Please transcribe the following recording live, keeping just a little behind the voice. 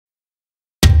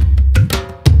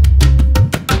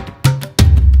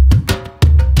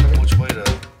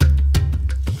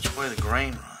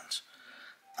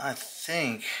I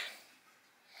think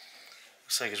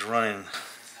looks like it's running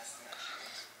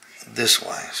this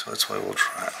way, so that's why we'll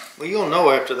try it. Well, you'll know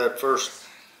after that first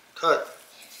cut.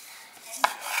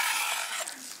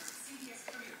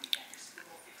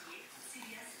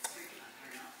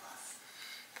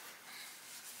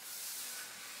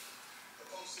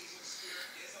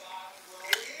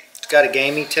 It's got a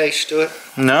gamey taste to it.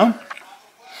 No.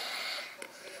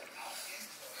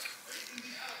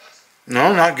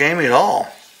 No, not gamey at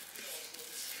all.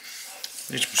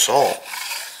 Need some salt.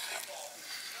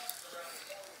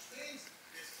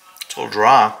 It's a little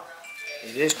dry.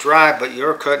 It is dry, but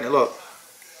you're cutting it. Look.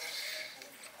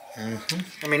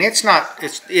 I mean, it's not.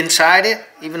 It's inside it.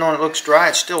 Even though it looks dry,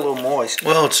 it's still a little moist.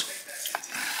 Well, it's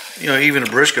even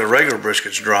a regular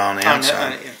brisket's dry on the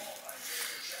outside. Yeah.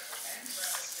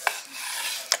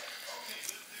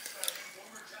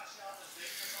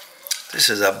 This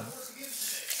is a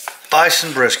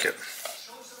bison brisket.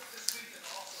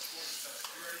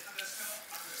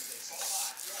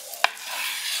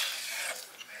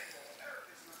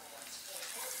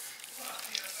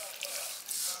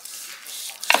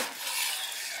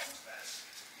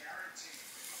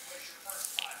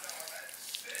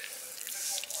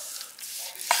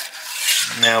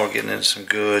 Now we're getting into some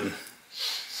good.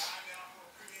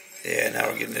 Yeah, now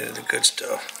we're getting into the good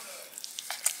stuff.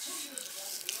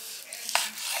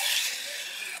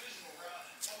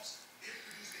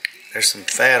 There's some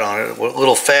fat on it. What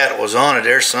little fat was on it,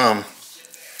 there's some.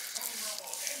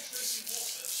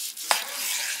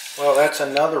 Well, that's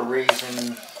another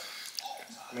reason.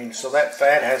 I mean, so that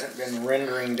fat hasn't been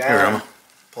rendering down. Here, Emma.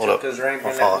 Hold up. Because there ain't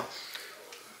been I'll follow.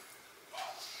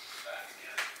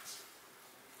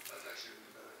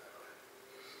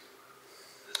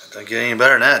 Doesn't get any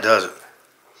better than that, does it?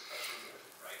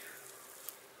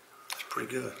 It's pretty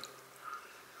good.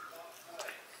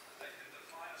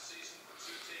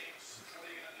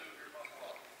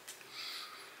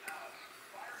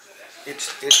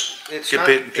 It's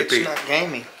Get not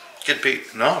gamey. Get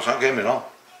Pete. No, it's not gamey at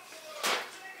all.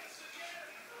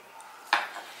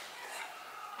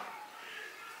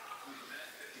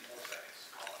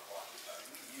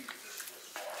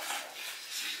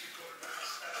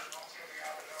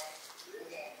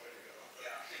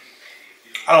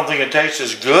 I don't think it tastes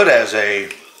as good as a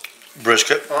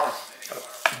brisket,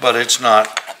 but it's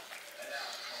not.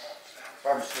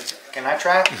 Can I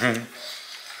try it? Mm-hmm.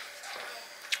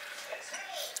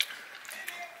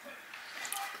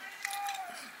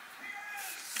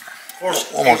 Of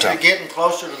course, One more as time. you're getting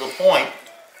closer to the point,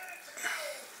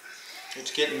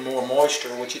 it's getting more moisture,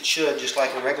 which it should, just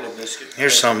like a regular biscuit.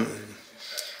 Here's some.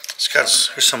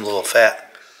 Here's some little fat.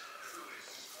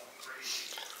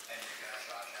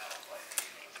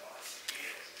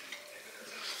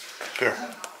 Here.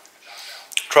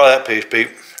 Try that piece, Pete.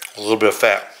 A little bit of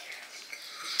fat.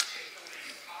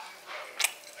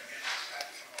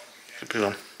 Keep it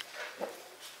on.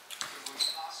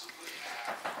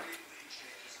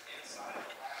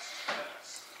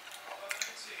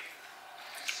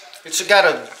 It's got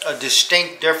a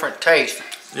distinct different taste.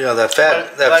 Yeah, that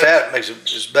fat makes it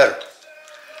just better.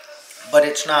 But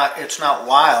it's not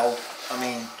wild. I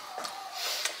mean,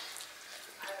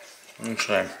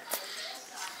 Okay.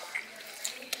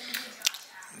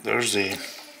 There's the.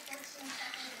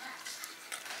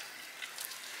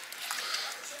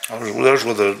 There's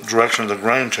where the direction of the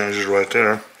grain changes right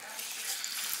there.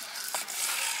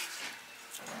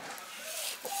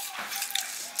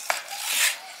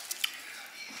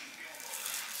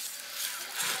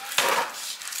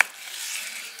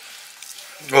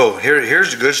 Oh,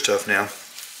 here's the good stuff now.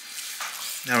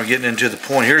 Now we're getting into the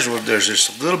point. Here's where there's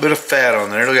just a little bit of fat on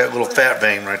there. Look at that little fat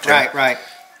vein right there. right.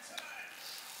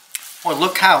 Well,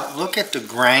 look at the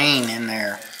grain in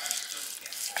there.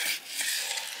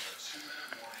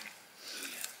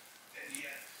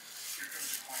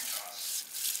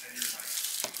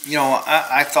 You know,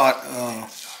 I thought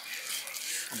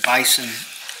bison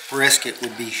brisket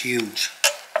would be huge.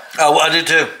 Oh, I did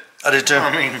too.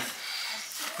 I mean,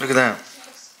 look at that.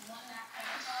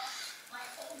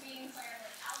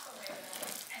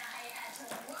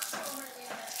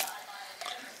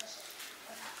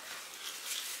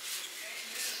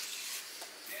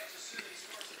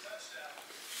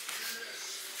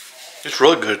 It's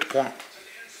really good at the point.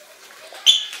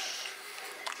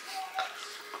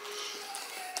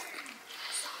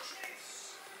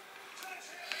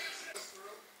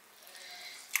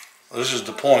 This is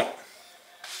the point.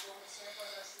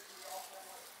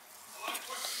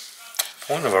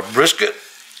 Point of a brisket,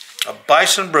 a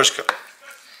bison brisket.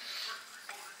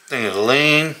 Thing is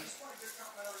lean.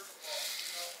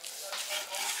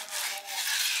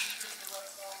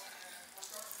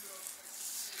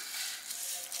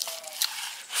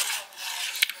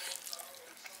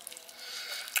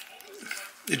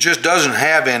 it just doesn't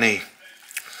have any.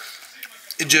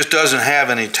 It just doesn't have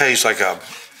any taste like a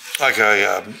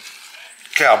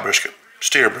cow brisket,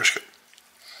 steer brisket.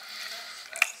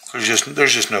 There's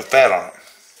just no fat on it.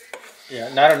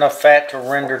 Yeah, not enough fat to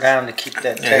render down to keep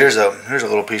that taste. Yeah, here's a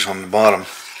little piece on the bottom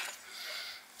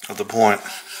of the point.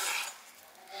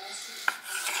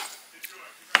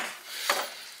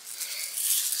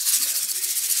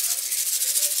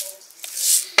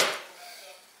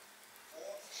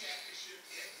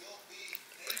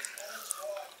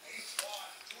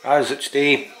 How is it,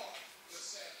 Steve?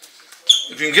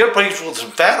 If you can get a piece with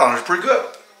some fat on it, it's pretty good.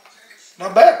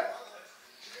 Not bad.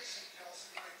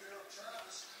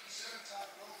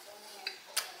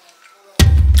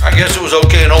 I guess it was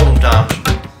okay in olden times.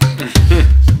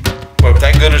 Well,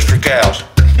 thank goodness for cows.